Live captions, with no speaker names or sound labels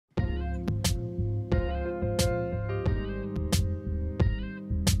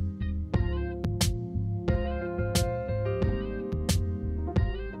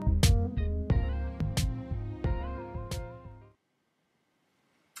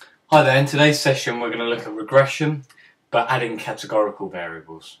Hi there, in today's session we're going to look at regression, but adding categorical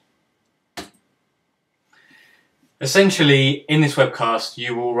variables. Essentially, in this webcast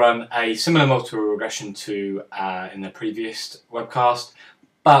you will run a similar multiple regression to in the previous webcast,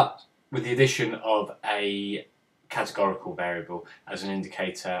 but with the addition of a categorical variable as an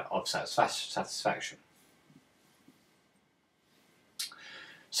indicator of satisfaction.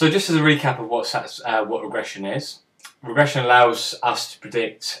 So just as a recap of what regression is, regression allows us to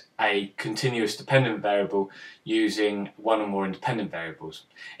predict a continuous dependent variable using one or more independent variables.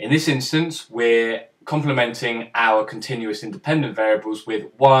 In this instance, we're complementing our continuous independent variables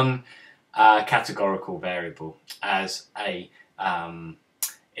with one categorical variable as a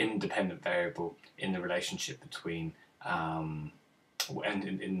independent variable in the relationship between and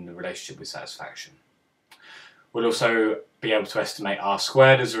in the relationship with satisfaction. We'll also be able to estimate R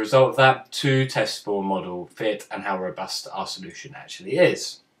squared as a result of that to test for model fit and how robust our solution actually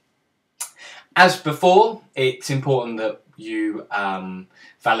is. As before, it's important that you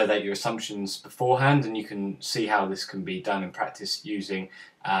validate your assumptions beforehand, and you can see how this can be done in practice using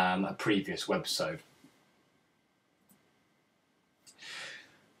a previous webisode.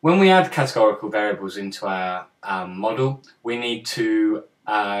 When we add categorical variables into our model, we need to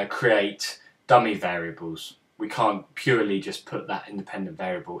create dummy variables. We can't purely just put that independent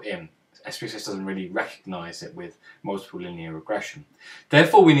variable in. SPSS doesn't really recognise it with multiple linear regression.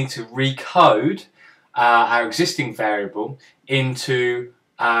 Therefore, we need to recode our existing variable into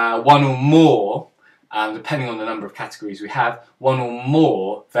one or more, depending on the number of categories we have, one or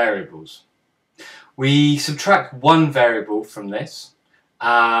more variables. We subtract one variable from this.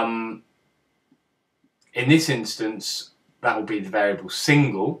 In this instance, that will be the variable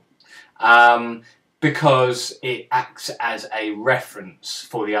single, because it acts as a reference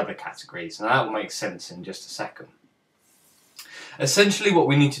for the other categories, and that will make sense in just a second. Essentially what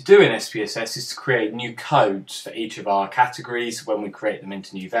we need to do in SPSS is to create new codes for each of our categories when we create them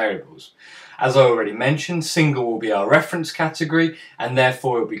into new variables. As I already mentioned, single will be our reference category, and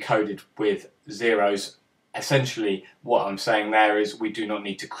therefore it will be coded with zeros. Essentially what I'm saying there is we do not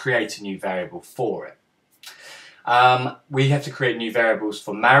need to create a new variable for it. We have to create new variables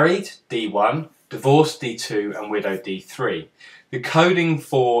for married, D1, divorced, D2, and widowed, D3. The coding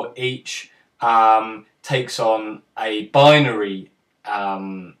for each takes on a binary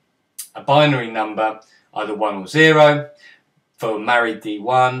number, either 1 or 0. For married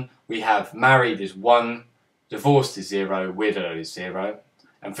D1, we have married is 1, divorced is 0, widowed is 0.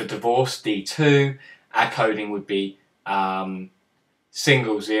 And for divorced D2, our coding would be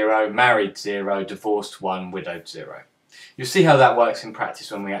single 0, married 0, divorced 1, widowed 0. You'll see how that works in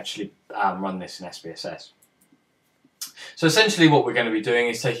practice when we actually run this in SPSS. So essentially what we're going to be doing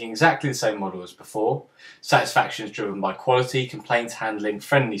is taking exactly the same model as before. Satisfaction is driven by quality, complaints handling,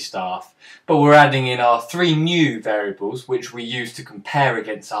 friendly staff, but we're adding in our 3 new variables which we use to compare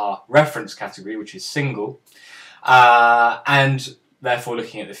against our reference category, which is single, and therefore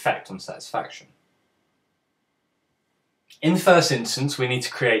looking at the effect on satisfaction. In the first instance, we need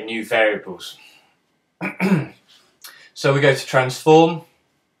to create new variables. So we go to transform,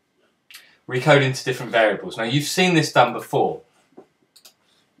 recode into different variables. Now you've seen this done before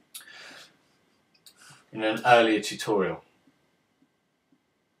in an earlier tutorial.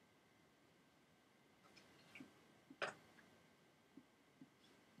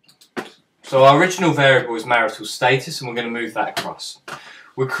 So our original variable is marital status, and we're going to move that across.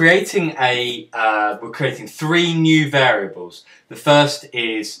 We're creating 3 new variables. The first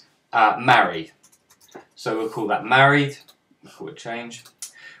is married. So we'll call that married, we'll call it change.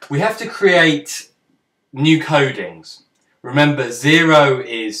 We have to create new codings. Remember, 0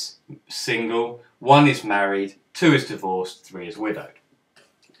 is single, 1 is married, 2 is divorced, 3 is widowed.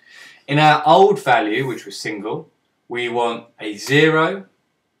 In our old value, which was single, we want a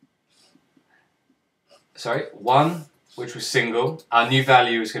 1, which was single. Our new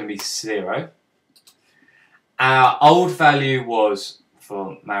value is going to be 0. Our old value was,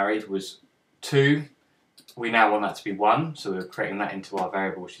 for married, was 2. We now want that to be 1, so we're creating that into our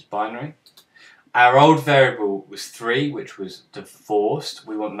variable, which is binary. Our old variable was 3, which was divorced.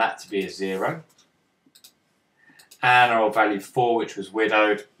 We want that to be a 0. And our old value 4, which was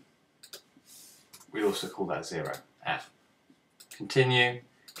widowed, we also call that 0. Continue,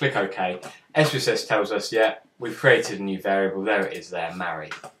 click OK. SPSS tells us, yeah, we've created a new variable. There it is there,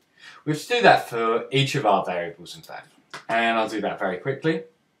 married. We have to do that for each of our variables, in fact. And I'll do that very quickly.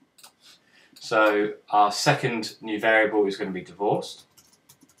 So our second new variable is going to be divorced.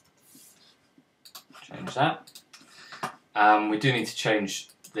 Change that. We do need to change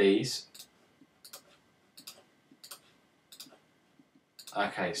these.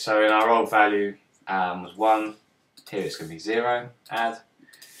 Okay, so in our old value was 1, here it's going to be 0, add.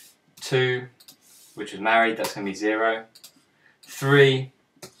 2, which was married, that's going to be 0. 3,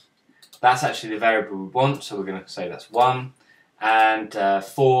 that's actually the variable we want, so we're going to say that's 1. And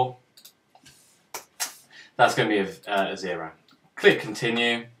 4, that's going to be a 0. Click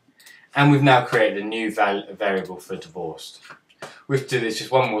continue, and we've now created a new variable for divorced. We have to do this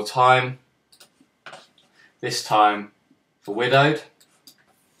just one more time, this time for widowed.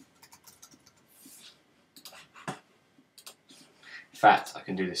 In fact, I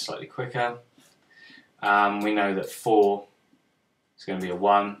can do this slightly quicker. We know that 4 is going to be a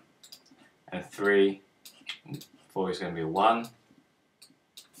 1, and 4 is going to be a 1,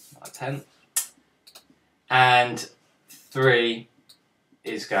 not a 10, and 3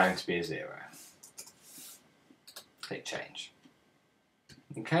 is going to be a 0. Click change.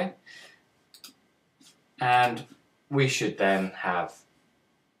 Okay, and we should then have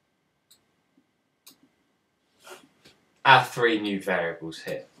our 3 new variables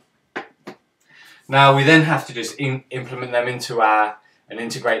here. Now we then have to just implement them into and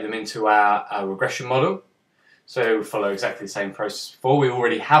integrate them into our regression model. So we follow exactly the same process as before. We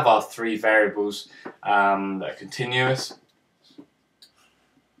already have our 3 variables that are continuous.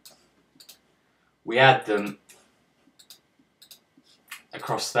 We add them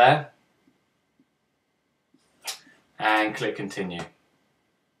across there and click continue.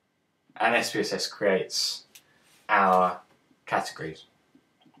 And SPSS creates our categories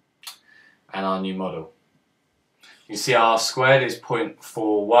and our new model. You see R squared is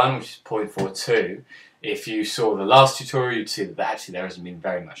 0.41, which is 0.42. If you saw the last tutorial, you'd see that actually there hasn't been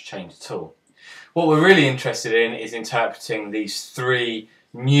very much change at all. What we're really interested in is interpreting these 3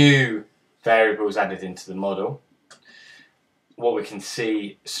 new variables added into the model. What we can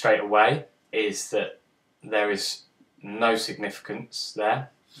see straight away is that there is no significance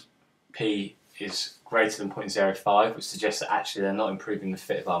there. P is greater than 0.05, which suggests that actually they're not improving the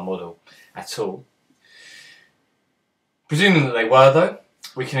fit of our model at all. Presuming that they were though,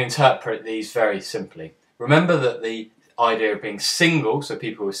 we can interpret these very simply. Remember that the idea of being single, so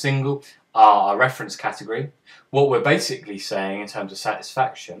people who are single, are a reference category. What we're basically saying in terms of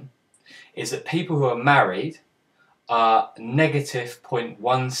satisfaction is that people who are married are negative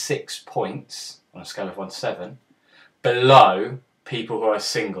 0.16 points on a scale of 1 to 7 below people who are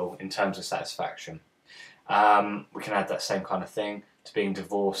single in terms of satisfaction. We can add that same kind of thing to being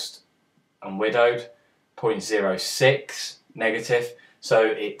divorced and widowed, 0.06 negative. So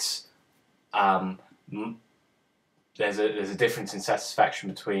it's there's a difference in satisfaction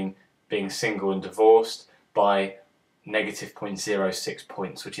between being single and divorced by negative 0.06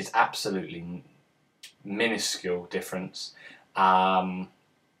 points, which is absolutely minuscule difference on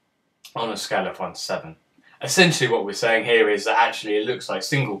a scale of 1 to 7. Essentially what we're saying here is that actually it looks like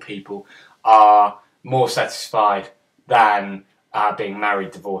single people are more satisfied than being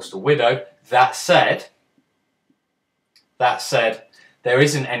married, divorced or widowed. That said, there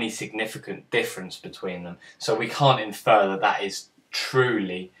isn't any significant difference between them, so we can't infer that that is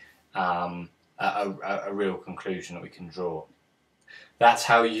truly a real conclusion that we can draw. That's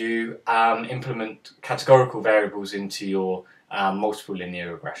how you implement categorical variables into your multiple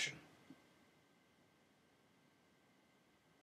linear regression.